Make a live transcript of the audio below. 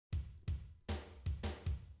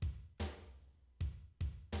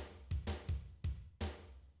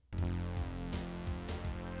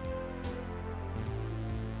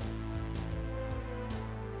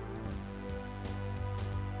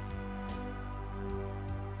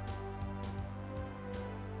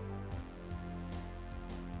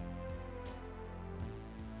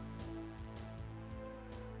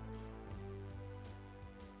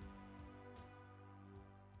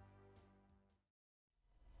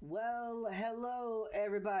Well, hello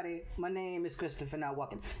everybody. My name is Christopher Now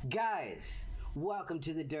Walking. Guys, welcome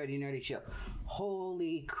to the Dirty Nerdy Show.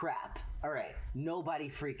 Holy crap. Alright, nobody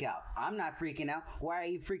freak out. I'm not freaking out. Why are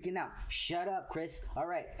you freaking out? Shut up, Chris.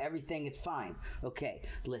 Alright, everything is fine. Okay,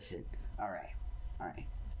 listen. Alright.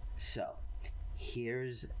 So,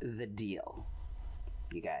 here's the deal.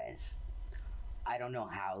 You guys, I don't know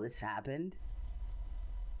how this happened.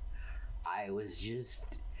 I was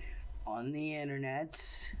just on the internet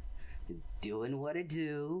doing what I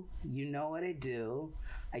do. You know what I do.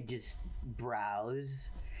 I just browse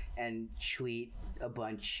and tweet a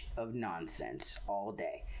bunch of nonsense all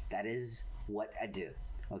day. That is what I do.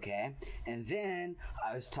 Okay? And then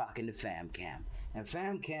I was talking to FamCam. And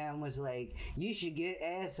FamCam was like, you should get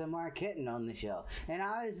ASMR Kitten on the show. And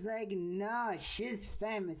I was like, no, she's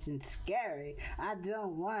famous and scary. I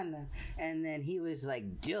don't wanna. And then he was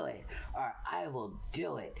like, do it, or I will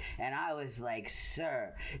do it. And I was like,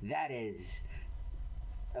 sir, that is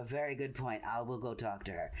a very good point. I will go talk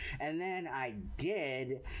to her. And then I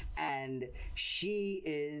did, and she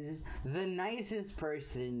is the nicest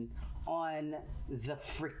person on the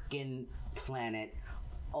freaking planet.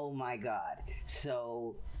 Oh my god.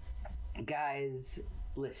 So, guys,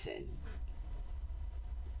 listen.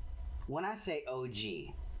 When I say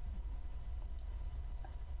OG,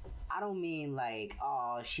 I don't mean like,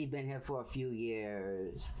 oh, she been here for a few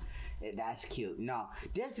years. That's cute. No,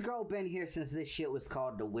 this girl been here since this shit was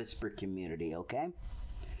called the Whisper community, okay?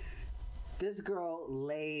 This girl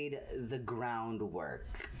laid the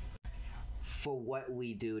groundwork for what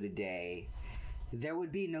we do today. There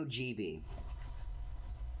would be no GB.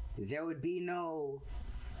 There would be no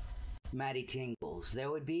Maddie Tingles.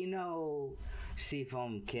 There would be no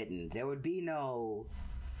Seafoam Kitten. There would be no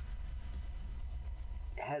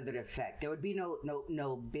Heather Effect. There would be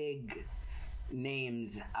no big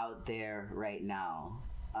names out there right now,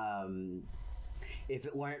 if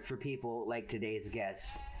it weren't for people like today's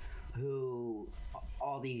guest, who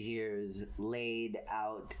all these years laid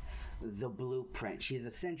out the blueprint. She's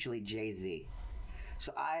essentially Jay-Z.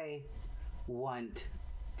 So I want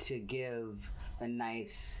to give a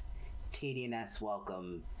nice TDNS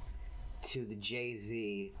welcome to the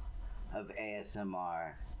Jay-Z of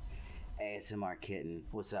ASMR Kitten.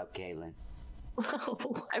 What's up, Caitlin?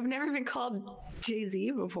 Oh, I've never been called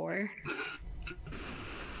Jay-Z before.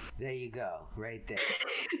 There you go, right there.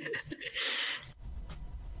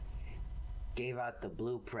 Gave out the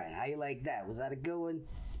blueprint. How you like that? Was that a good one?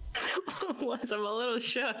 I'm a little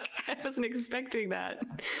shook. I wasn't expecting that.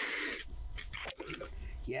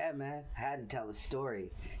 Yeah, man. I had to tell the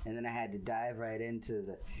story, and then I had to dive right into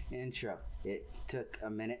the intro. It took a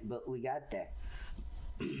minute, but we got there.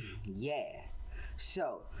 Yeah.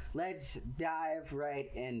 So let's dive right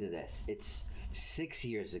into this. It's 6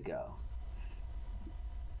 years ago.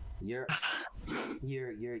 You're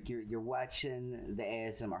watching the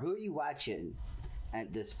ASMR. Who are you watching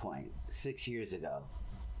at this point? 6 years ago.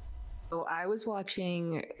 So I was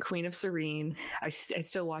watching Queen of Serene. I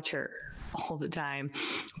still watch her all the time,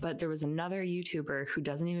 but there was another YouTuber who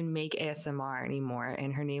doesn't even make ASMR anymore,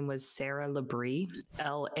 and her name was Sarah Labrie,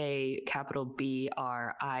 LABrie.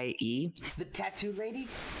 The tattoo lady?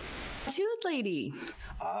 Tattooed lady.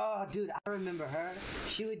 Oh, dude, I remember her.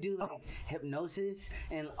 She would do like hypnosis,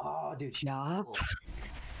 and oh, dude, she was cool.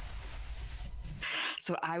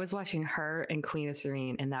 So I was watching her and Queen of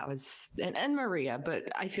Serene, and that was and Maria, but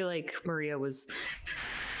I feel like Maria was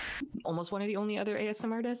almost one of the only other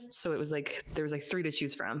ASMR artists. So it was like there was like three to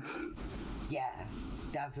choose from. Yeah,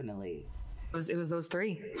 definitely. It was those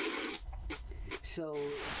three. So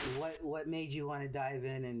what made you want to dive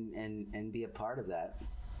in and be a part of that?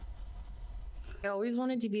 I always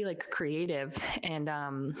wanted to be like creative, and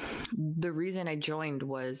the reason I joined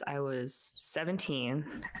was I was 17.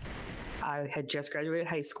 I had just graduated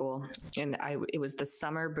high school, and it was the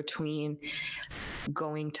summer between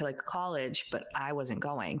going to like college, but I wasn't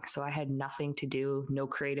going. So I had nothing to do, no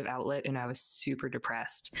creative outlet, and I was super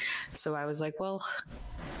depressed. So I was like, well,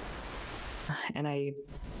 and I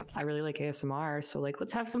really like ASMR, so like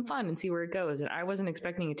let's have some fun and see where it goes. And I wasn't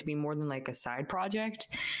expecting it to be more than like a side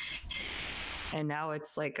project. And now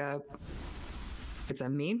it's like it's a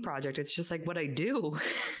main project. It's just like what I do.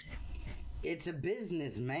 It's a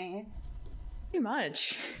business, man. Pretty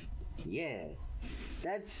much. Yeah,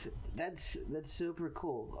 that's super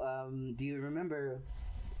cool. Do you remember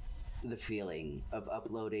the feeling of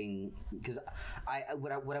uploading? Because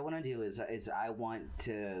what I want to do is I want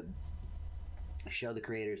to show the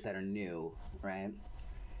creators that are new, right?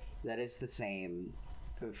 That it's the same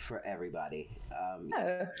for everybody.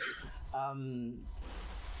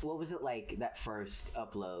 What was it like that first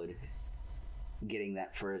upload? getting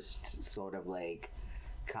that first sort of like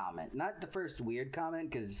comment. Not the first weird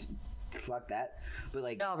comment, because fuck that. But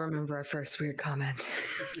like, I'll remember our first weird comment.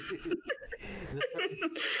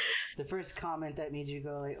 the first comment that made you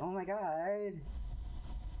go like, oh my god.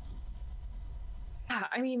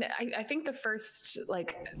 I mean, I think the first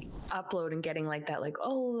like upload and getting like that, like,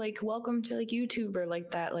 oh, like welcome to like YouTube, or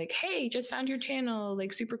like that, like, hey, just found your channel,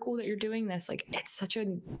 like super cool that you're doing this. Like, it's such a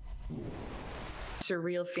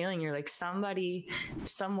surreal feeling. You're like, somebody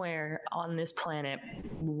somewhere on this planet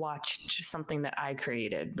watched something that I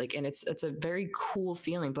created. Like, and it's a very cool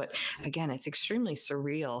feeling. But again, it's extremely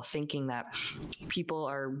surreal thinking that people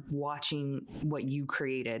are watching what you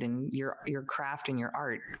created and your craft and your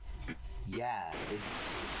art. Yeah, it's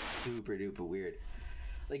super duper weird.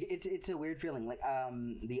 Like, it's a weird feeling. Like,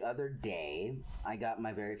 the other day, I got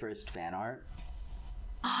my very first fan art.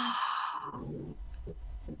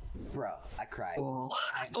 Bro, I cried. Oh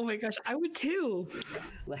my gosh, I would too.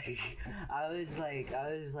 Like, I was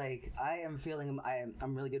like, I'm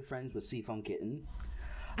really good friends with Seafoam Kitten.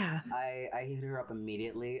 I hit her up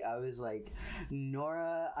immediately. I was like,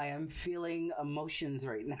 Nora, I am feeling emotions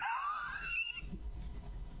right now.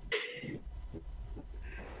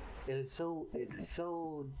 It's so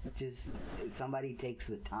just, somebody takes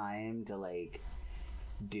the time to like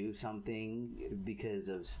do something because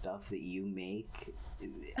of stuff that you make.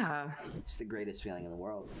 It's the greatest feeling in the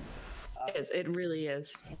world. It really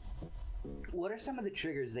is. What are some of the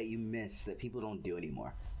triggers that you miss that people don't do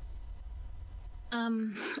anymore?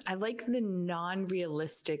 I like the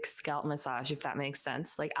non-realistic scalp massage, if that makes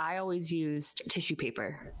sense. Like, I always used tissue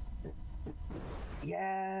paper.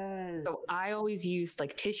 Yes. So I always used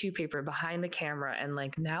like tissue paper behind the camera, and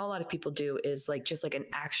like now a lot of people do is like just like an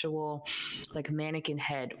actual like mannequin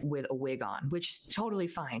head with a wig on, which is totally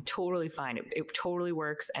fine. It totally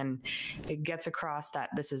works, and it gets across that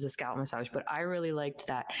this is a scalp massage. But I really liked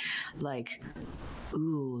that, like,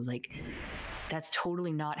 ooh, like that's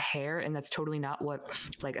totally not hair, and that's totally not what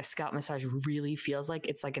like a scalp massage really feels like.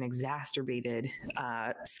 It's like an exacerbated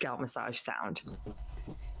scalp massage sound.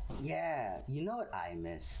 Yeah, you know what I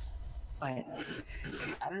miss? But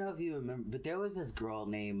I don't know if you remember, but there was this girl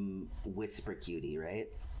named Whisper Cutie, right?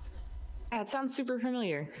 yeah, it sounds super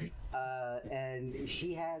familiar. And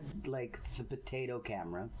she had like the potato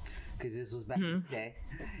camera, because this was back in the day.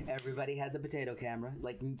 Everybody had the potato camera.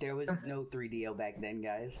 Like, there was no 3DO back then,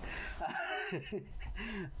 guys.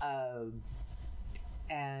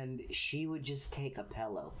 And she would just take a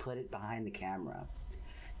pillow, put it behind the camera,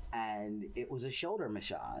 and it was a shoulder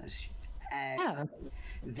massage. And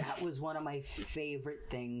that was one of my favorite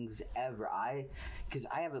things ever. Because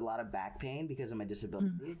I have a lot of back pain because of my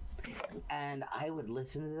disability, and I would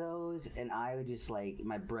listen to those, and I would just like,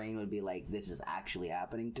 my brain would be like, this is actually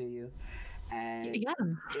happening to you. And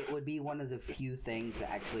it would be one of the few things that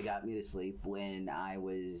actually got me to sleep when I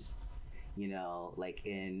was, you know, like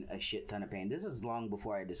in a shit ton of pain. This is long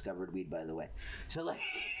before I discovered weed, by the way. So like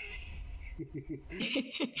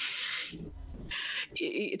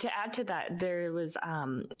to add to that, there was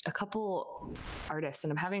a couple artists,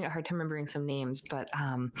 and I'm having a hard time remembering some names, but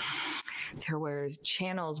there was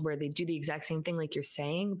channels where they do the exact same thing like you're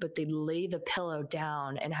saying, but they'd lay the pillow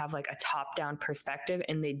down and have like a top-down perspective,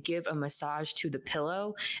 and they'd give a massage to the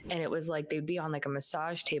pillow, and it was like they'd be on like a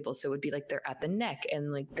massage table, so it would be like they're at the neck,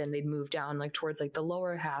 and like then they'd move down like towards like the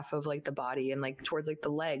lower half of like the body, and like towards like the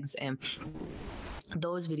legs, and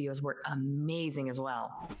those videos were amazing as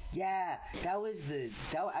well. Yeah, I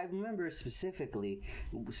remember specifically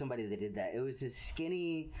somebody that did that. It was this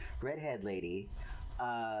skinny redhead lady.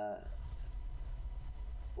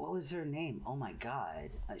 What was her name? Oh my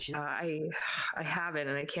god. I have it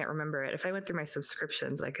and I can't remember it. If I went through my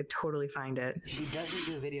subscriptions, I could totally find it. She doesn't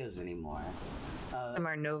do videos anymore. I'm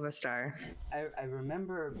our Nova Star. I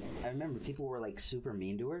remember people were like super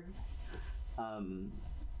mean to her.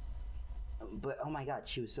 But oh my god,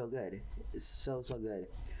 she was so good. So good.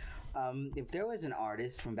 If there was an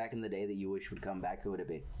artist from back in the day that you wish would come back, who would it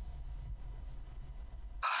be?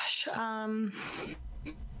 Gosh,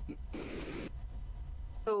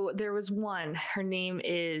 so there was one. Her name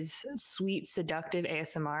is Sweet Seductive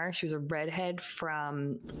ASMR. She was a redhead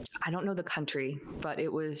from, I don't know the country, but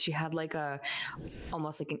she had like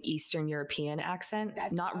almost like an Eastern European accent.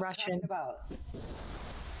 That's not Russian.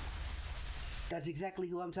 That's exactly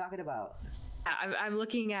who I'm talking about. I'm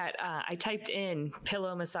looking at, I typed in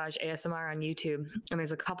pillow massage ASMR on YouTube, and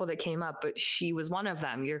there's a couple that came up, but she was one of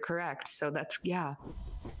them. You're correct. So that's, yeah.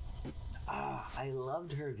 I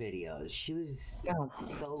loved her videos. She was so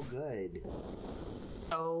good.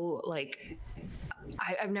 So, like,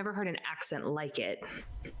 I've never heard an accent like it.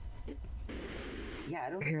 Yeah,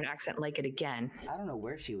 hear an accent like it again. I don't know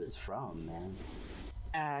where she was from, man.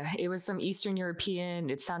 It was some Eastern European.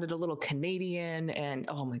 It sounded a little Canadian, and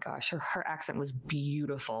oh my gosh, her accent was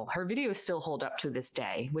beautiful. Her videos still hold up to this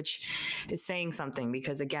day, which is saying something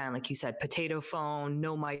because, again, like you said, potato phone,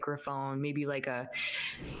 no microphone, maybe like a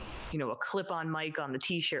clip-on mic on the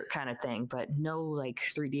t-shirt kind of thing, but no like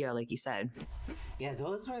 3D, like you said. Yeah,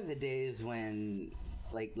 those were the days when,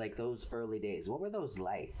 like those early days. What were those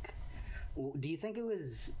like? Do you think it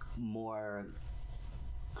was more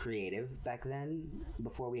creative back then,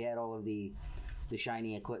 before we had all of the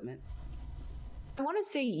shiny equipment? I want to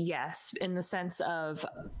say yes, in the sense of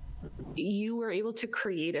you were able to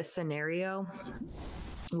create a scenario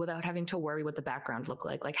without having to worry what the background looked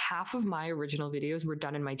like. Like half of my original videos were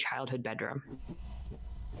done in my childhood bedroom.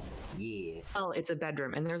 Yeah. Oh, it's a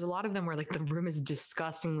bedroom. And there's a lot of them where like the room is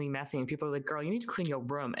disgustingly messy and people are like, girl, you need to clean your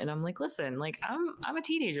room. And I'm like, listen, like I'm a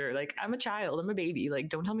teenager. Like I'm a child. I'm a baby. Like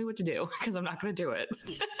don't tell me what to do because I'm not going to do it.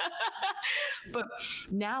 But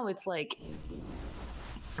now it's like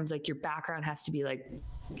your background has to be like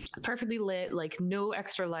perfectly lit, like no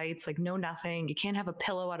extra lights, like no nothing. You can't have a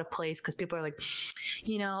pillow out of place because people are like,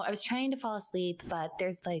 I was trying to fall asleep, but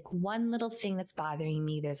there's like one little thing that's bothering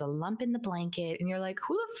me. There's a lump in the blanket. And you're like,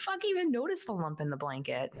 who the fuck even noticed the lump in the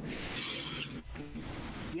blanket?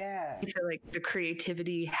 Yeah. I feel like the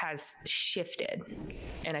creativity has shifted,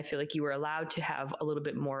 and I feel like you were allowed to have a little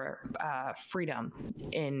bit more freedom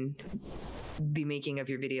in the making of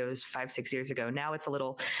your videos 5-6 years ago. Now it's a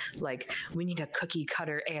little like, we need a cookie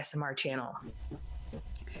cutter ASMR channel.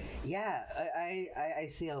 Yeah, I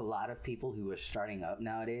see a lot of people who are starting up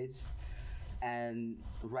nowadays, and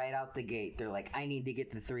right out the gate, they're like, I need to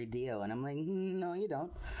get the 3DO. And I'm like, no, you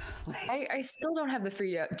don't. I still don't have the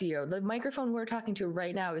 3DO. The microphone we're talking to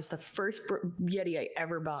right now is the first Yeti I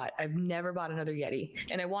ever bought. I've never bought another Yeti.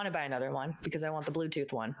 And I want to buy another one because I want the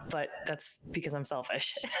Bluetooth one. But that's because I'm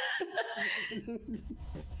selfish.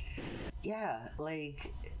 Yeah,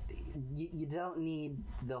 like, you don't need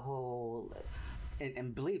the whole...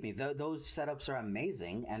 And believe me, those setups are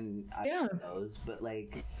amazing, and I love those, but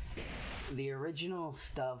like... The original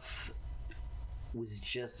stuff was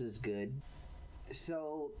just as good.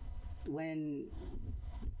 So,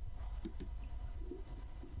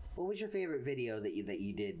 what was your favorite video that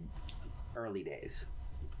you did early days?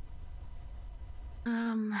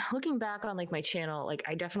 Looking back on like my channel, like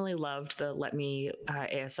I definitely loved the Let Me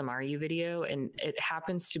ASMR You video, and it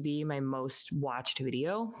happens to be my most watched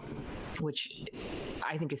video, which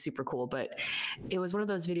I think is super cool. But it was one of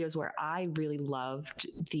those videos where I really loved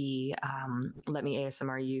the Let Me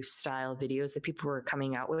ASMR You style videos that people were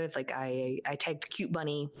coming out with. Like I tagged Cute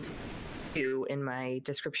Bunny in my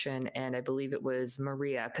description, and I believe it was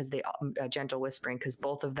Maria, because they Gentle Whispering, because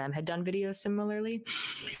both of them had done videos similarly.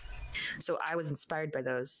 So I was inspired by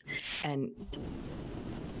those, and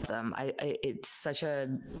it's such a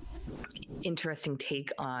interesting take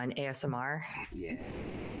on ASMR.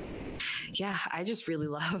 Yeah, I just really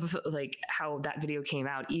love like how that video came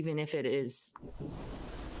out, even if it is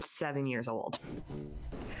 7 years old.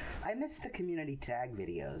 I miss the community tag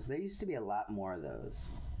videos. There used to be a lot more of those.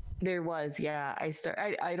 There was, yeah.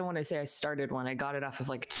 I don't want to say I started one. I got it off of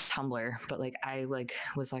like Tumblr, but like I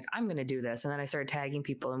was like, I'm gonna do this, and then I started tagging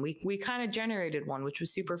people, and we kind of generated one, which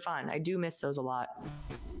was super fun. I do miss those a lot.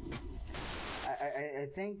 I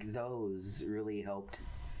think those really helped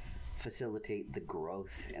facilitate the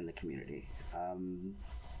growth in the community.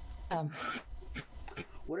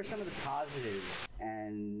 What are some of the positives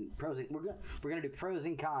and pros? We're gonna do pros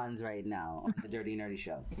and cons right now on the Dirty Nerdy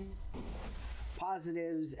Show.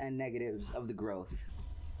 Positives and negatives of the growth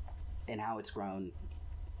and how it's grown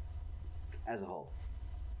as a whole.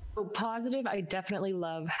 So positive, I definitely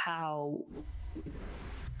love how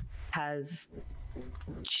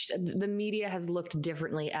the media has looked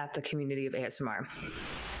differently at the community of ASMR.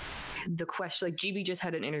 The question, like GB just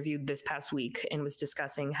had an interview this past week and was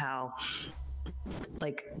discussing how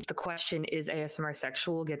like the question, is ASMR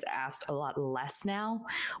sexual, gets asked a lot less now,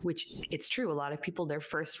 which it's true. A lot of people, their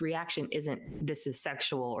first reaction isn't this is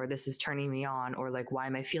sexual or this is turning me on or like why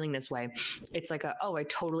am I feeling this way. It's like oh, I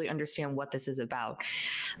totally understand what this is about.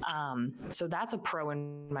 So that's a pro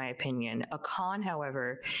in my opinion. A con,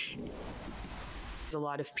 however, a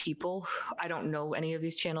lot of people, I don't know any of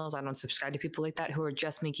these channels, I don't subscribe to people like that, who are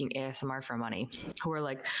just making ASMR for money, who are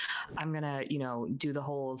like, I'm gonna do the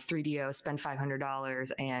whole 3DO, spend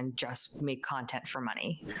 $500 and just make content for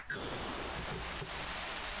money.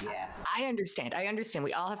 Yeah, I understand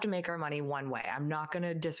we all have to make our money one way. I'm not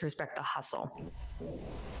gonna disrespect the hustle.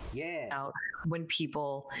 Yeah. When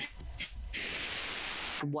people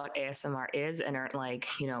what ASMR is and aren't like,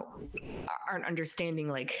 you know, aren't understanding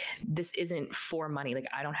like this isn't for money. Like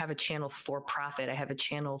I don't have a channel for profit. I have a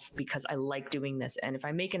channel because I like doing this. And if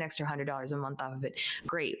I make an extra $100 a month off of it,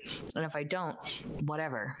 great. And if I don't,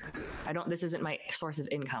 whatever. This isn't my source of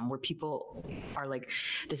income, where people are like,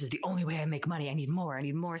 this is the only way I make money. I need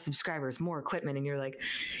more subscribers, more equipment. And you're like,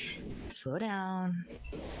 slow down,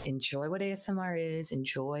 enjoy what ASMR is,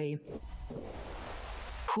 enjoy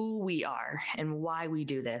who we are and why we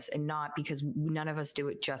do this, and not because none of us do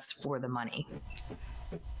it just for the money.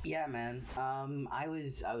 Yeah, man. I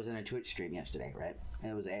was in a Twitch stream yesterday, right?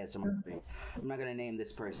 It was ASMR stream. I'm not gonna name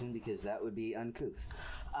this person because that would be uncouth.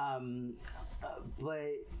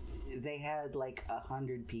 But they had like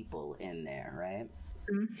 100 people in there, right?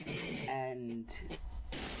 Mm-hmm.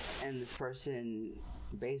 And this person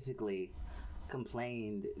basically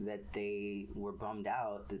complained that they were bummed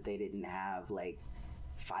out that they didn't have like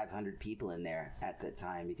 500 people in there at the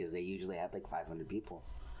time, because they usually have like 500 people.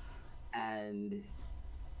 And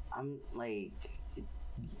I'm like,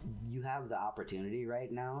 you have the opportunity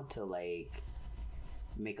right now to like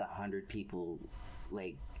make 100 people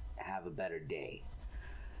like have a better day.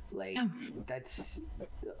 Like, yeah. That's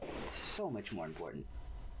so much more important.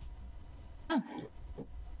 Oh.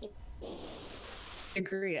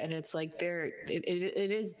 Agree. And it's like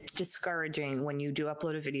it is discouraging when you do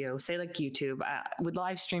upload a video, say like YouTube, with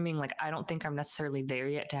live streaming. Like I don't think I'm necessarily there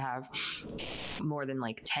yet to have more than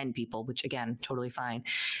like 10 people, which again, totally fine.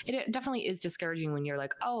 It definitely is discouraging when you're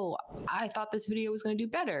like, oh, I thought this video was going to do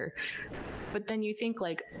better. But then you think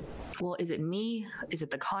like, well, is it me? Is it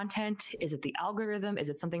the content? Is it the algorithm? Is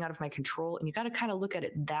it something out of my control? And you got to kind of look at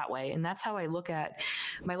it that way. And that's how I look at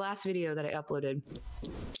my last video that I uploaded.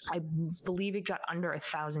 I believe it got under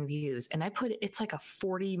 1,000 views, and it's like a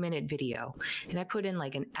 40-minute video, and I put in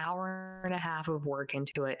like an hour and a half of work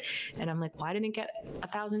into it, and I'm like, why didn't it get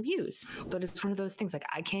 1,000 views? But it's one of those things, like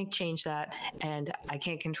I can't change that, and I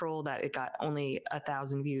can't control that it got only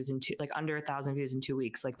 1,000 views under 1,000 views in 2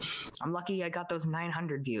 weeks. Like I'm lucky I got those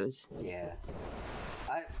 900 views. Yeah,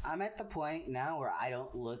 I'm at the point now where I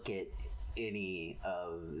don't look at any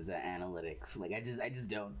of the analytics. Like I just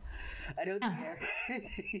don't care.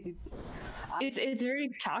 It's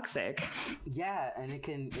very toxic. Yeah, and it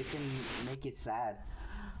can make you sad.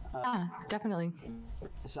 Definitely.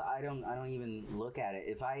 So I don't even look at it.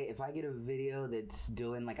 If I get a video that's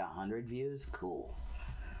doing like 100 views, cool.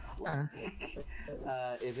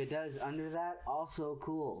 If it does under that, also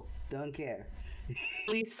cool. Don't care.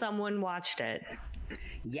 At least someone watched it.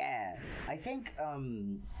 Yeah, I think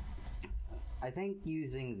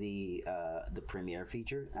using the Premiere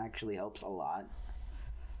feature actually helps a lot.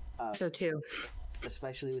 So too.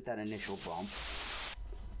 Especially with that initial bump.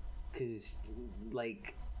 Because,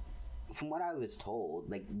 like, from what I was told,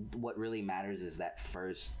 like, what really matters is that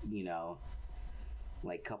first, you know,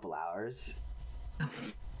 like, couple hours.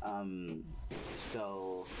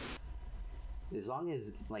 So, as long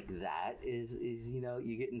as, like, that is, you know,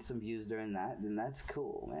 you're getting some views during that, then that's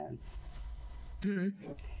cool, man. Mm-hmm.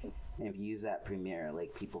 And if you use that Premiere,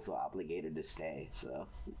 like, people feel obligated to stay, so.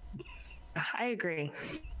 I agree.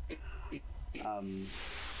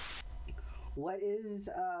 What is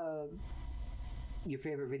your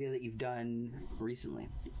favorite video that you've done recently?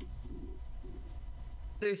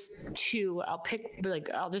 There's two.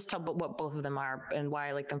 I'll just tell what both of them are and why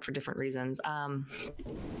I like them for different reasons.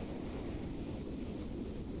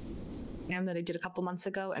 That I did a couple months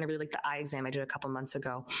ago, and I really like the eye exam I did a couple months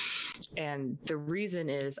ago. And the reason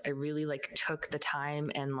is I really like took the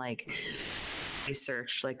time and like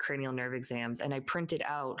researched like cranial nerve exams, and I printed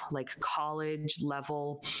out like college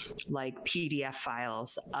level like PDF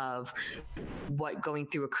files of what going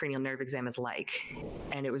through a cranial nerve exam is like.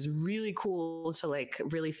 And it was really cool to like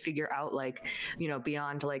really figure out like, you know,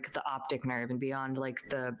 beyond like the optic nerve and beyond like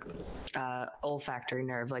the olfactory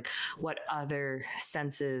nerve, like what other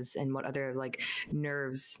senses and what other like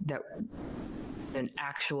nerves that an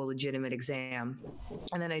actual legitimate exam.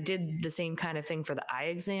 And then I did the same kind of thing for the eye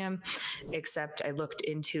exam, except I looked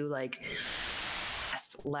into like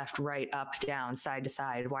left, right, up, down, side to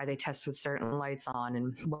side, why they test with certain lights on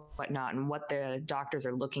and whatnot, and what the doctors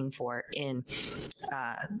are looking for in.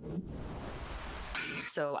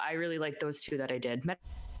 So I really like those two that I did.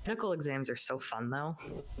 Medical exams are so fun though.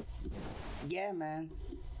 Yeah, man.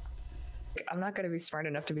 I'm not going to be smart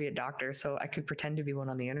enough to be a doctor, so I could pretend to be one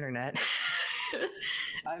on the internet.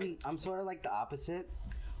 I'm sort of like the opposite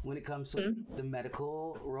when it comes to the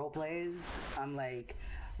medical role plays. I'm like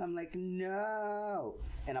no,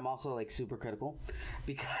 and I'm also like super critical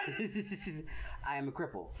because I am a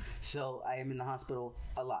cripple, so I am in the hospital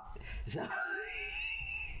a lot. So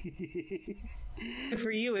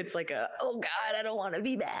For you, it's like oh God, I don't want to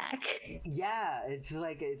be back. Yeah, it's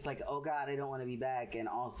like oh God, I don't want to be back, and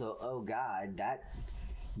also oh God, that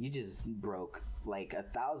you just broke like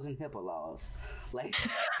 1,000 HIPAA laws. Like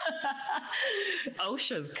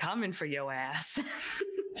OSHA's coming for your ass.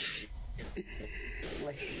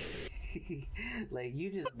 like like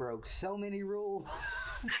you just broke so many rules.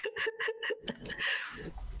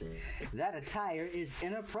 That attire is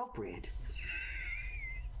inappropriate.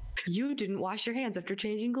 You didn't wash your hands after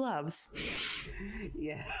changing gloves.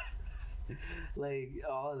 Yeah. Like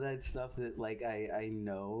all of that stuff that like I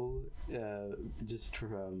know just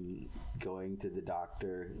from going to the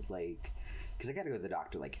doctor, like because I got to go to the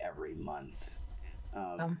doctor like every month,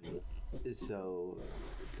 so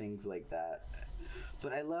things like that.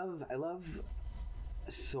 But I love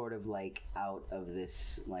sort of like out of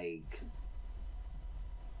this like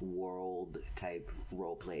world type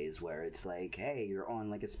role plays where it's like, hey, you're on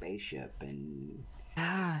like a spaceship and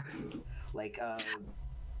like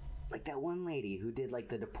that one lady who did like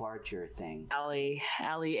the departure thing. Allie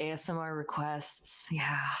ASMR requests.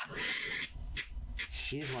 Yeah.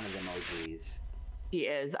 She's one of them OGs. She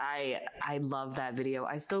is. I love that video.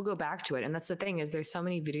 I still go back to it. And that's the thing is there's so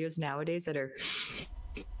many videos nowadays that are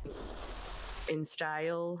in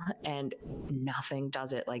style and nothing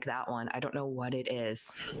does it like that one. I don't know what it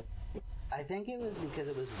is. I think it was because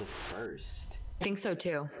it was the first. I think so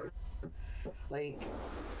too. Like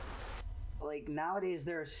nowadays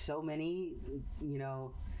there are so many, you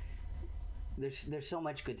know, there's so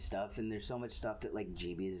much good stuff, and there's so much stuff that like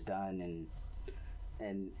GB has done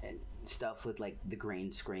and stuff with like the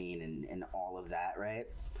green screen and all of that, right?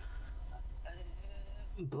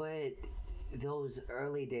 But those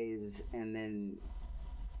early days, and then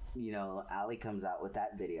you know Ali comes out with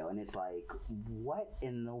that video and it's like, what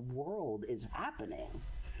in the world is happening?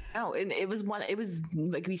 No, and it was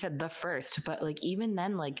like we said, the first, but like even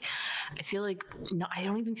then, like I feel like no, I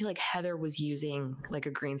don't even feel like Heather was using like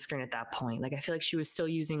a green screen at that point. Like I feel like she was still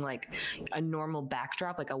using like a normal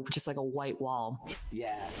backdrop, like just like a white wall.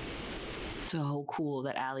 Yeah. So cool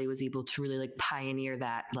that Ali was able to really like pioneer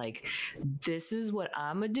that. Like, this is what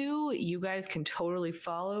I'm gonna do. You guys can totally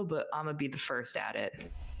follow, but I'm gonna be the first at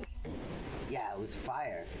it. Yeah, it was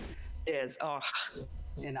fire. It is. Oh.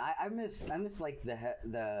 And I miss like the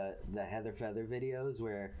Heather Feather videos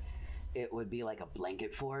where it would be like a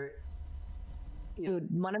blanket fort. Dude,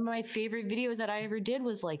 one of my favorite videos that I ever did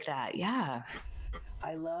was like that. Yeah.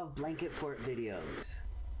 I love blanket fort videos.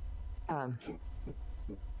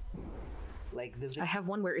 Like I have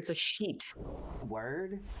one where it's a sheet.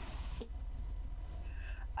 Word.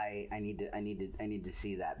 I need to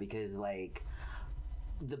see that, because like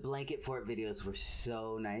the blanket fort videos were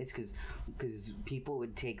so nice because people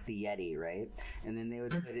would take the Yeti, right, and then they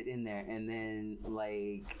would put it in there, and then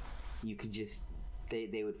like you could just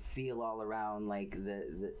they would feel all around like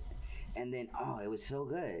the and then it was so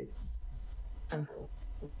good.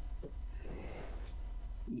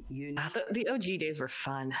 The OG days were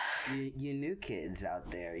fun. You new kids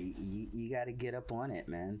out there, you got to get up on it,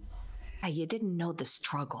 man. You didn't know the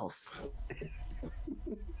struggles.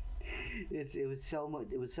 It was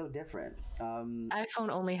so different. iPhone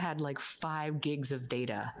only had like 5 gigs of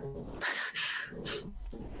data,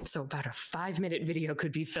 so about a 5-minute video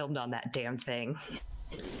could be filmed on that damn thing.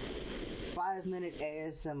 5-minute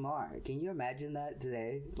ASMR. Can you imagine that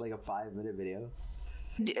today? Like a 5-minute video.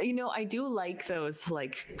 You know, I do like those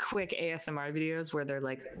like quick ASMR videos where they're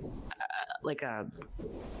like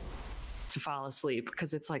to fall asleep,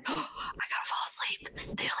 because it's like, oh, I gotta fall asleep.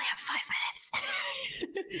 They only have 5 minutes.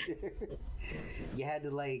 You had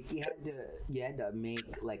to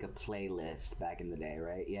make like a playlist back in the day,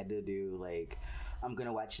 right? You had to do like, I'm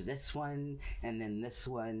gonna watch this one and then this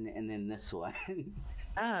one and then this one.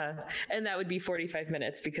 And that would be 45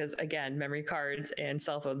 minutes because again, memory cards and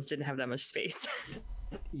cell phones didn't have that much space.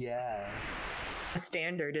 Yeah. The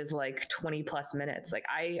standard is like 20 plus minutes. Like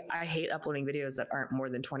I hate uploading videos that aren't more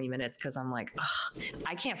than 20 minutes because I'm like,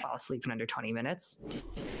 I can't fall asleep in under 20 minutes.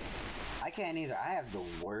 I can't either. I have the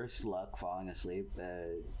worst luck falling asleep.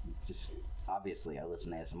 Just obviously I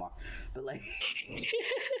listen to ASMR, but like,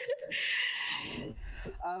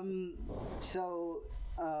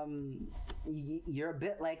 you're a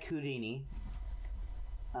bit like Houdini.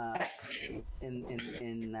 Yes.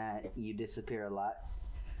 In that you disappear a lot.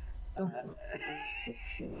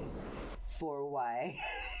 For why?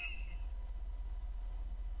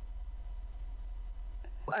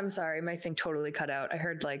 I'm sorry, my thing totally cut out. I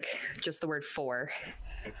heard like just the word for.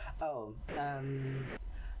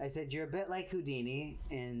 I said you're a bit like Houdini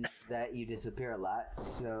in that you disappear a lot.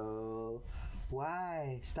 So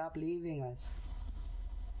why? Stop leaving us.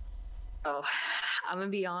 Oh, I'm gonna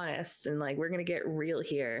be honest, and like we're gonna get real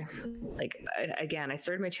here. Like again, I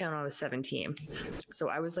started my channel when I was 17, so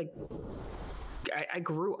I was like, I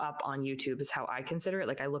grew up on YouTube, is how I consider it.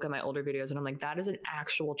 Like I look at my older videos and I'm like, that is an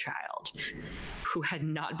actual child who had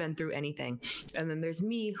not been through anything. And then there's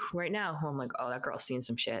me right now who I'm like, oh, that girl's seen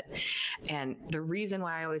some shit. And the reason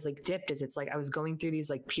why I always like dipped is it's like I was going through these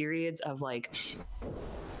like periods of like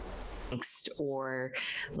angst, or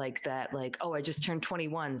like that, like, oh, I just turned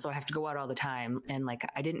 21, so I have to go out all the time, and like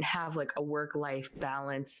I didn't have like a work-life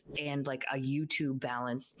balance and like a YouTube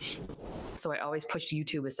balance, so I always pushed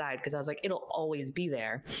YouTube aside because I was like, it'll always be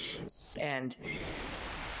there. And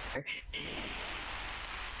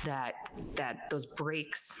that those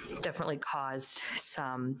breaks definitely caused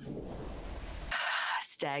some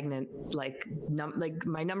stagnant, like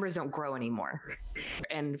my numbers don't grow anymore.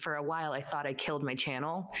 And for a while I thought I killed my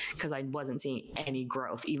channel because I wasn't seeing any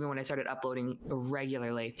growth even when I started uploading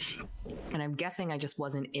regularly. And I'm guessing I just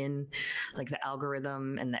wasn't in like the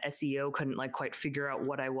algorithm, and the SEO couldn't like quite figure out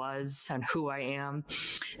what I was and who I am.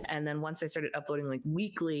 And then once I started uploading like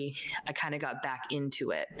weekly, I kind of got back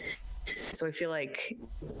into it. So I feel like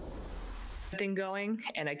thing going,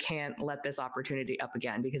 and I can't let this opportunity up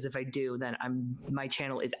again, because if I do, then my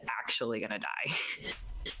channel is actually gonna die.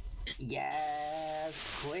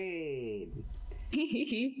 Yes, queen.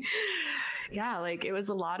 Yeah, like it was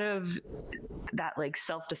a lot of that like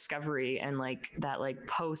self-discovery and like that like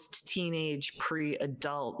post-teenage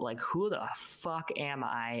pre-adult, like who the fuck am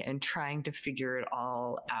I, and trying to figure it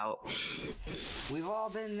all out. We've all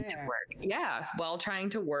been there. Yeah, while trying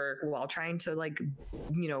to work, while trying to like,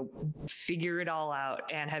 you know, figure it all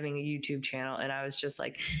out, and having a YouTube channel. And I was just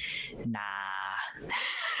like, nah.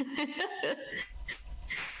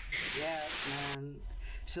 Yeah, man.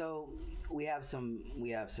 So we have some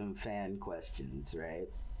fan questions, right?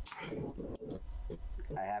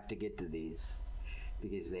 I have to get to these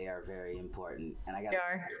because they are very important, and I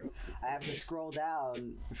have to scroll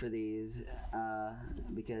down for these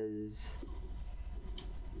because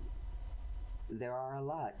there are a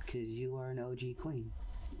lot, because you are an OG queen.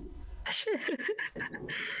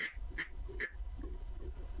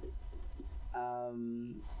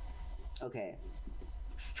 Okay,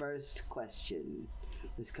 first question.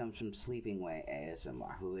 This comes from Sleeping Way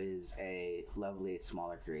ASMR, who is a lovely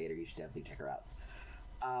smaller creator. You should definitely check her out.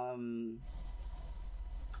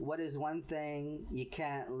 What is one thing you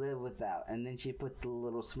can't live without? And then she put the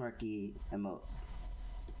little smirky emote.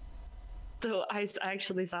 So I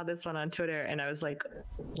actually saw this one on Twitter, and I was like,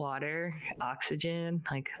 water, oxygen,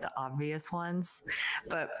 like the obvious ones.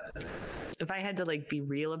 But if I had to like be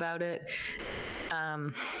real about it, I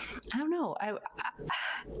don't know. I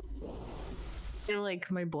feel like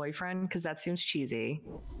my boyfriend, because that seems cheesy.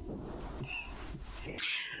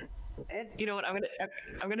 You know what? I'm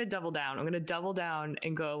gonna double down. I'm gonna double down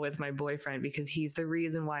and go with my boyfriend, because he's the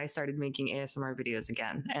reason why I started making ASMR videos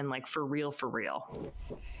again, and like for real, for real.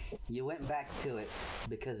 You went back to it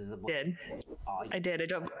because of the boy. I did.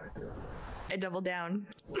 I doubled down.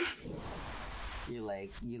 You're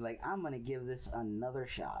like, I'm gonna give this another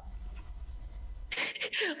shot.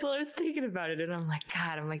 Well, I was thinking about it, and I'm like,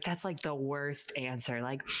 God, that's like the worst answer.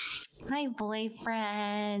 Like, my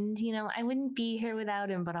boyfriend, you know, I wouldn't be here without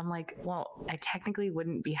him. But I'm like, well, I technically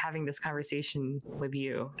wouldn't be having this conversation with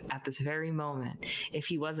you at this very moment if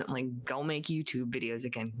he wasn't like, go make YouTube videos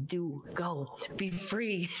again. Go, be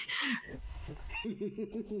free.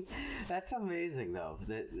 That's amazing, though.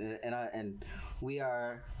 And we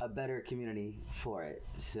are a better community for it.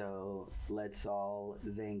 So let's all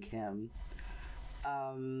thank him.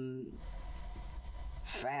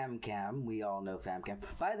 Famcam, we all know Famcam.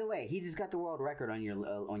 By the way, he just got the world record on your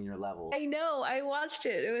level. I know. I watched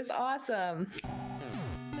it. It was awesome.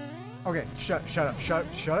 Okay, shut up.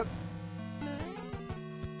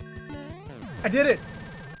 I did it.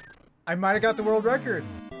 I might have got the world record.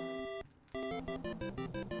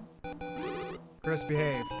 Chris,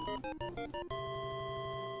 behave.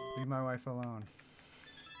 Leave my wife alone.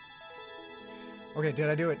 Okay, did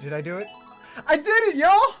I do it? I did it,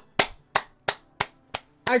 y'all!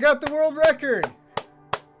 I got the world record!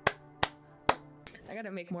 I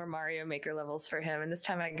gotta make more Mario Maker levels for him, and this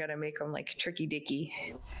time I gotta make them like tricky dicky.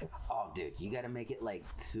 Oh, dude, you gotta make it like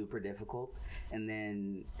super difficult, and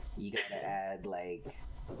then you gotta add like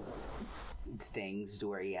things to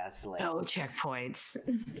where he has to like... Oh, checkpoints.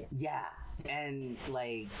 Yeah, and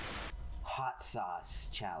like hot sauce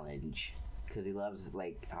challenge. Because he loves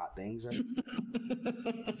like hot things, right?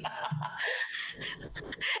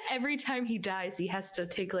 Every time he dies, he has to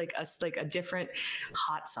take like a different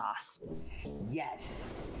hot sauce.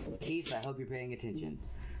 Yes, Keith. I hope you're paying attention.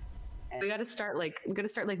 We got to start like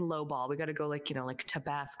low ball. We got to go like, you know, like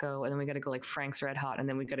Tabasco, and then we got to go like Frank's Red Hot, and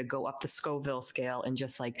then we got to go up the Scoville scale and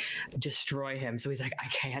just like destroy him. So he's like, I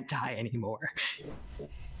can't die anymore.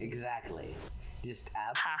 Exactly. Just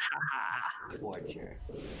absolute torture.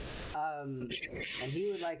 And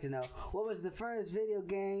he would like to know, what was the first video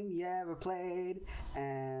game you ever played,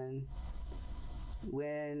 and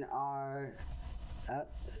when are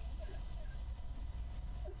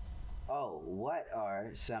what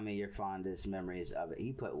are some of your fondest memories of it?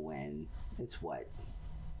 He put when. It's what?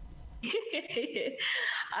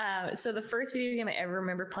 So the first video game I ever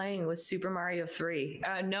remember playing was Super Mario 3.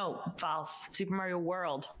 No, false. Super Mario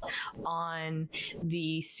World on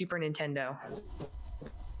the Super Nintendo.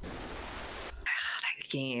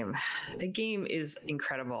 The game is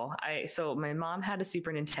incredible. So my mom had a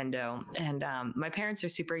Super Nintendo, and my parents are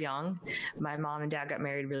super young. My mom and dad got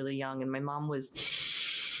married really young, and my mom was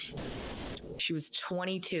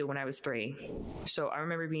 22 when I was 3. So I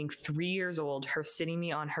remember being 3 years old, her sitting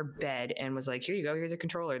me on her bed and was like, here you go, here's a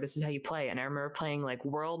controller, this is how you play. And I remember playing like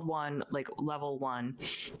World 1, like level 1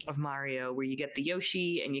 of Mario, where you get the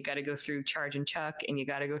Yoshi and you got to go through Charge and Chuck and you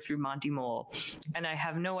got to go through Monty Mole. And I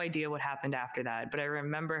have no idea what happened after that, but I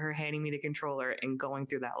remember her handing me the controller and going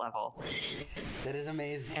through that level. That is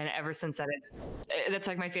amazing. And ever since that's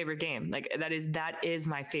like my favorite game. Like that is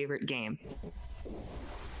my favorite game.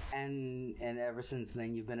 And ever since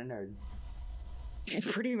then, you've been a nerd.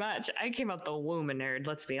 Pretty much. I came out the womb a nerd,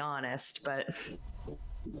 let's be honest, but...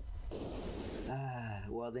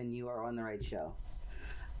 Well, then you are on the right show.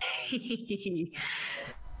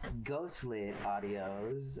 Ghostlit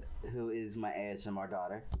Audios, who is my ASMR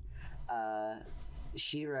daughter,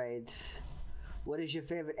 she writes, what is your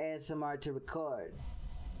favorite ASMR to record?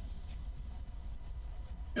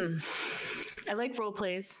 I like role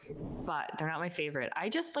plays, but they're not my favorite. I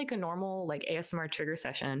just like a normal like ASMR trigger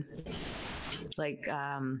session, like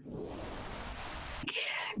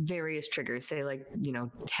various triggers, say like, you know,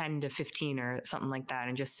 10 to 15 or something like that,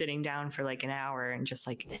 and just sitting down for like an hour and just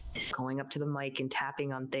like going up to the mic and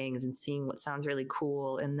tapping on things and seeing what sounds really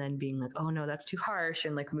cool, and then being like, oh no, that's too harsh,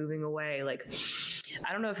 and like moving away. Like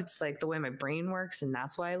I don't know if it's like the way my brain works and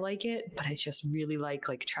that's why I like it, but I just really like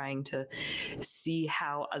trying to see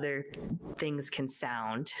how other things can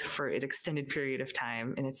sound for an extended period of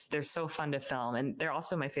time, and they're so fun to film, and they're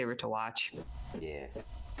also my favorite to watch. Yeah.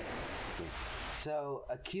 So,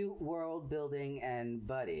 acute world building and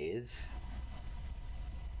buddies.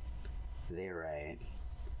 They're right.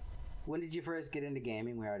 When did you first get into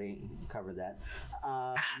gaming? We already covered that.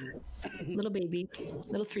 Little baby,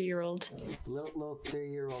 little 3-year-old. Little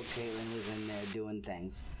 3-year-old Caitlin was in there doing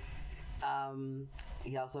things.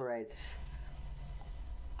 He also writes,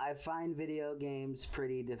 I find video games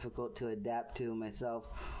pretty difficult to adapt to myself.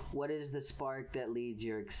 What is the spark that leads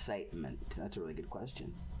your excitement? That's a really good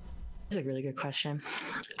question. That's a really good question.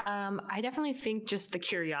 I definitely think just the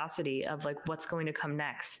curiosity of like what's going to come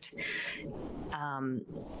next, and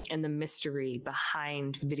the mystery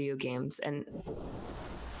behind video games and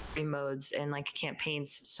modes and like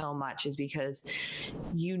campaigns so much is because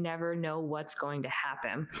you never know what's going to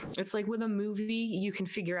happen. It's like with a movie, you can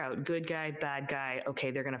figure out good guy, bad guy,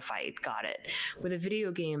 okay, they're gonna fight, got it. With a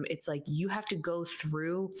video game, it's like you have to go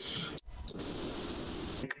through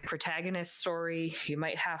protagonist story, you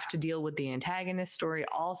might have to deal with the antagonist story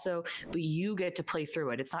also, but you get to play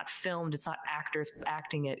through it. It's not filmed, it's not actors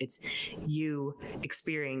acting it, it's you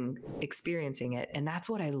experiencing it, and that's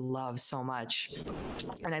what I love so much.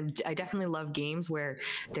 And I definitely love games where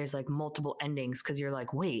there's like multiple endings, because you're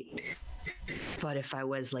like, wait, but if I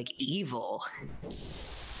was like evil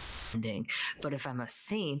ending, but if I'm a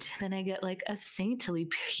saint, then I get like a saintly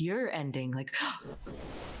pure ending, like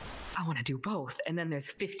I want to do both. And then there's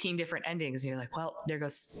 15 different endings and you're like, well, there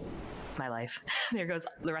goes my life. There goes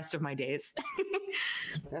the rest of my days.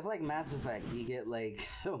 That's like Mass Effect. You get like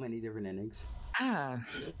so many different endings. Yeah,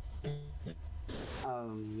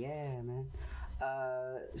 man.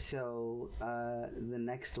 So the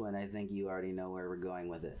next one, I think you already know where we're going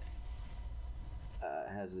with it.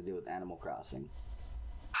 Has to do with Animal Crossing.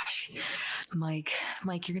 Gosh, Mike,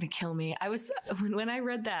 you're gonna kill me. When I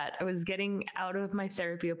read that, I was getting out of my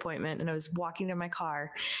therapy appointment and I was walking to my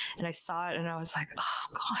car and I saw it and I was like,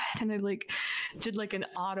 oh God. And I like did like an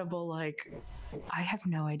audible, like, I have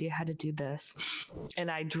no idea how to do this. And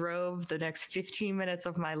I drove the next 15 minutes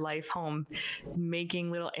of my life home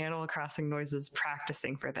making little Animal Crossing noises,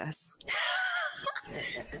 practicing for this.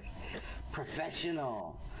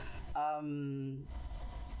 Professional.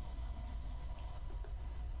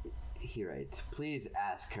 He writes, please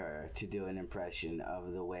ask her to do an impression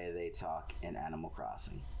of the way they talk in Animal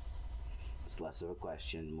Crossing. It's less of a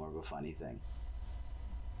question, more of a funny thing.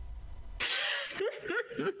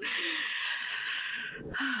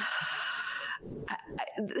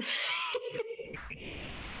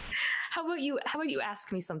 How about you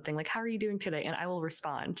ask me something like, how are you doing today? And I will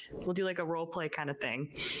respond. We'll do like a role play kind of thing.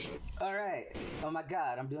 All right. Oh my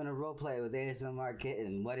God, I'm doing a role play with ASMR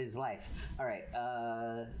Kitten. What is life? All right.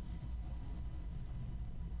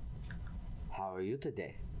 How are you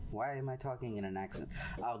today? Why am I talking in an accent?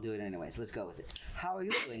 I'll do it anyways. Let's go with it. How are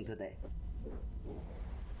you doing today?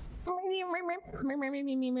 Oh,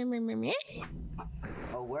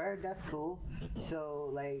 word? That's cool. So,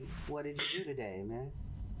 like, what did you do today, man?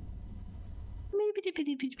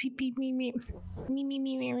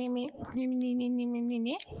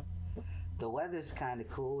 The weather's kind of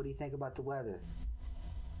cool. What do you think about the weather?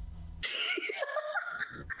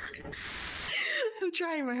 I'm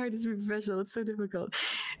trying my hardest to be professional. It's so difficult.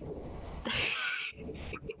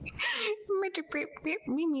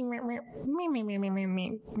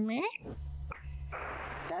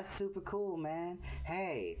 That's super cool, man.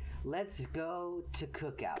 Hey, let's go to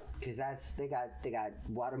Cookout because they got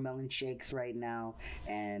watermelon shakes right now,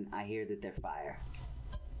 and I hear that they're fire.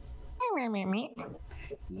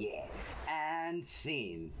 Yeah, and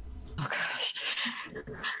scene. Oh gosh,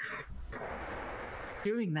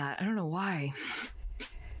 doing that. I don't know why.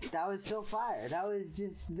 That was so fire. That was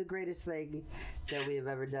just the greatest thing that we have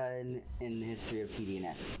ever done in the history of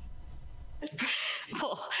TDNS.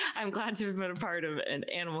 Well, I'm glad to have been a part of an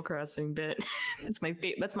Animal Crossing bit. That's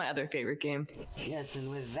my other favorite game. Yes, and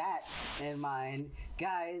with that in mind,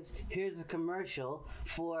 guys, here's a commercial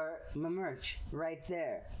for my merch right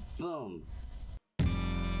there. Boom.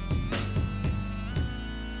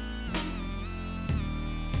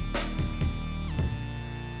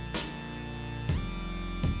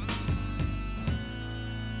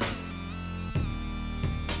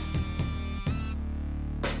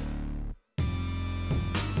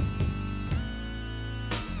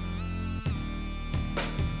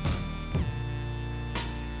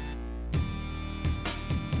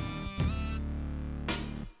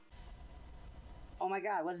 Oh my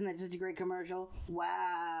God, wasn't that such a great commercial?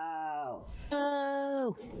 Wow.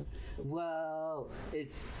 Oh. Whoa.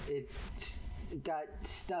 It's got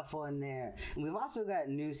stuff on there. And we've also got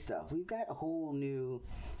new stuff. We've got a whole new,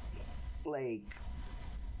 like,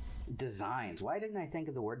 designs. Why didn't I think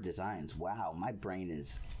of the word designs? Wow, my brain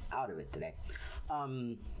is out of it today.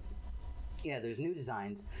 Yeah, there's new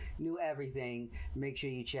designs, new everything. Make sure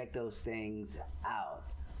you check those things out.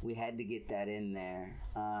 We had to get that in there.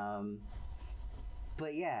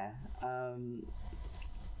 But yeah,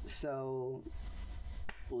 so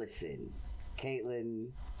listen,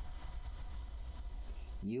 Kitten,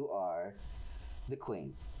 you are the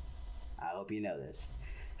queen. I hope you know this.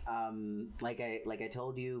 Like I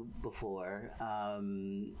told you before,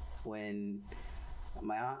 when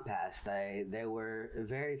my aunt passed, there were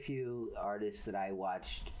very few artists that I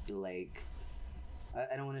watched, like,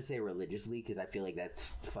 I don't want to say religiously because I feel like that's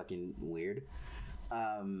fucking weird.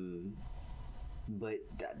 But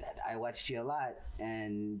I watched you a lot,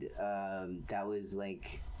 and that was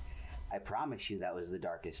like, I promise you that was the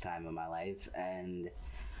darkest time of my life, and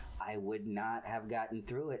I would not have gotten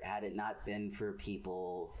through it had it not been for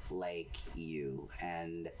people like you.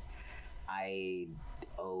 And I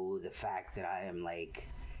owe the fact that I am, like,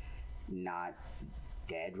 not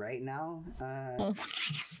dead right now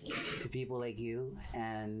to people like you,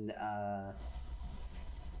 and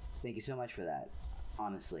thank you so much for that,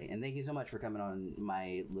 honestly. And thank you so much for coming on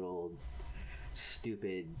my little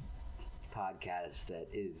stupid podcast that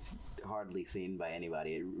is hardly seen by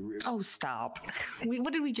anybody. Oh, stop.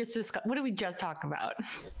 What did we just discuss? What did we just talk about?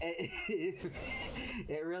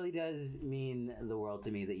 It really does mean the world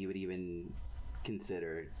to me that you would even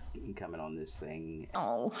consider coming on this thing.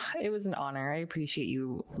 Oh, it was an honor. I appreciate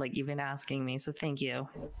you, like, even asking me, so thank you.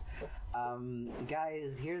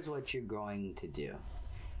 Guys, here's what you're going to do.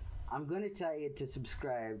 I'm going to tell you to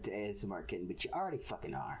subscribe to ASMR Kitten, but you already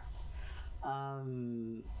fucking are.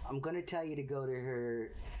 I'm going to tell you to go to her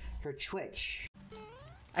Twitch.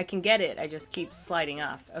 I can get it. I just keep sliding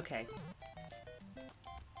off. Okay.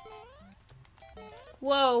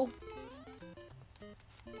 Whoa.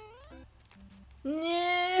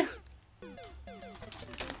 Nah.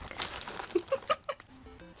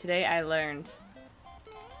 Today I learned.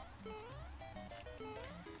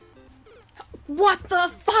 What the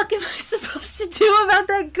fuck am I supposed to do about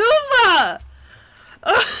that Goomba?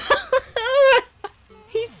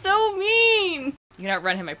 He's so mean. You can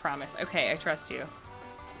outrun him, I promise. Okay, I trust you.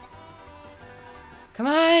 Come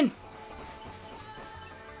on.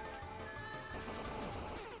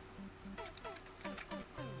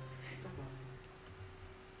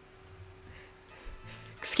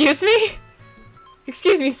 Excuse me?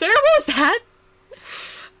 Excuse me, sir, what was that?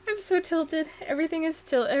 I'm so tilted. Everything is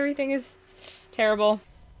terrible.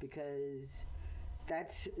 Because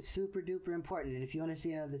that's super duper important. And if you want to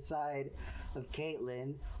see another side of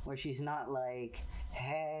Kitten, where she's not like,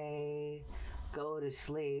 hey, go to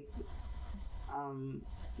sleep,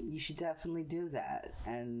 you should definitely do that.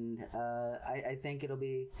 And I think it'll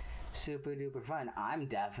be super duper fun. I'm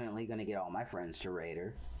definitely gonna get all my friends to raid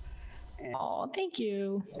her. Oh, thank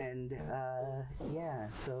you. And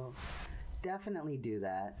yeah, so definitely do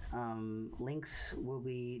that. Links will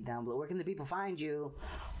be down below. Where can the people find you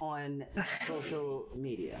on social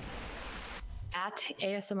media? At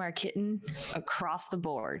ASMR Kitten across the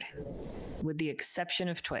board, with the exception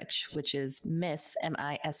of Twitch, which is Miss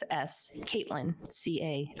MISS Kaitlyn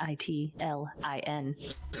CAITLIN.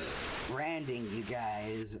 Branding, you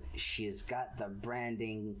guys. She's got the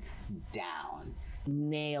branding down.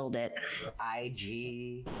 Nailed it.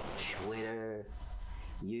 IG, Twitter,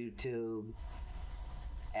 YouTube,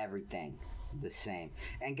 everything the same.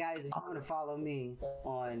 And guys, if you want to follow me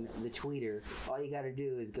on the Twitter, all you gotta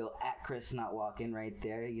do is go at Chris Not Walking right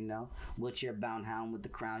there, you know. What's your bound hound with the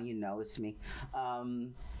crown? You know it's me.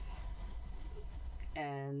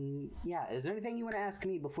 And yeah, is there anything you want to ask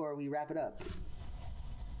me before we wrap it up?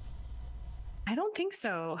 I don't think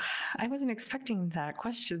so. I wasn't expecting that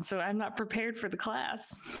question, so I'm not prepared for the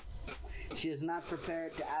class. She is not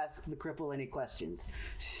prepared to ask the cripple any questions.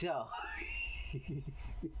 So,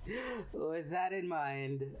 with that in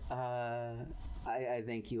mind, I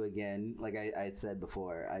thank you again. Like I said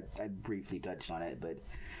before, I briefly touched on it, but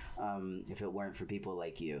if it weren't for people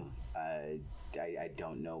like you, I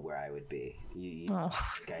don't know where I would be.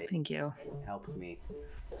 Thank you. Helped me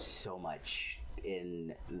so much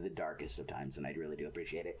in the darkest of times, and I really do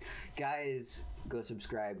appreciate it. Guys, go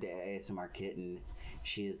subscribe to ASMR Kitten.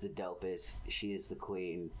 She is the dopest. She is the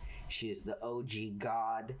queen. She is the OG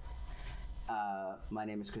god. My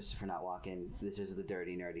name is Christopher Not Walking. This is the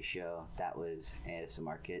Dirty Nerdy Show. That was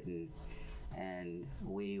ASMR Kitten, and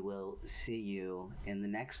we will see you in the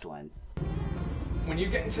next one. When you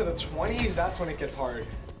get into the 20s, that's when it gets hard.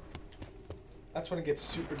 That's when it gets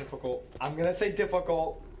super difficult. I'm gonna say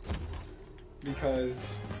difficult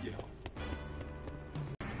because, you know.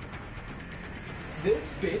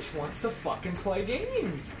 This bitch wants to fucking play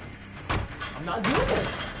games. I'm not doing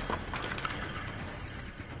this.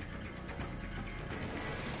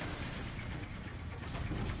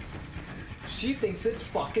 She thinks it's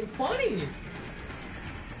fucking funny.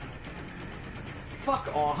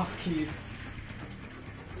 Fuck off, Keith.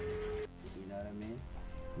 You know what I mean?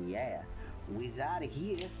 Yeah. We's out of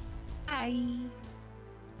here. Bye.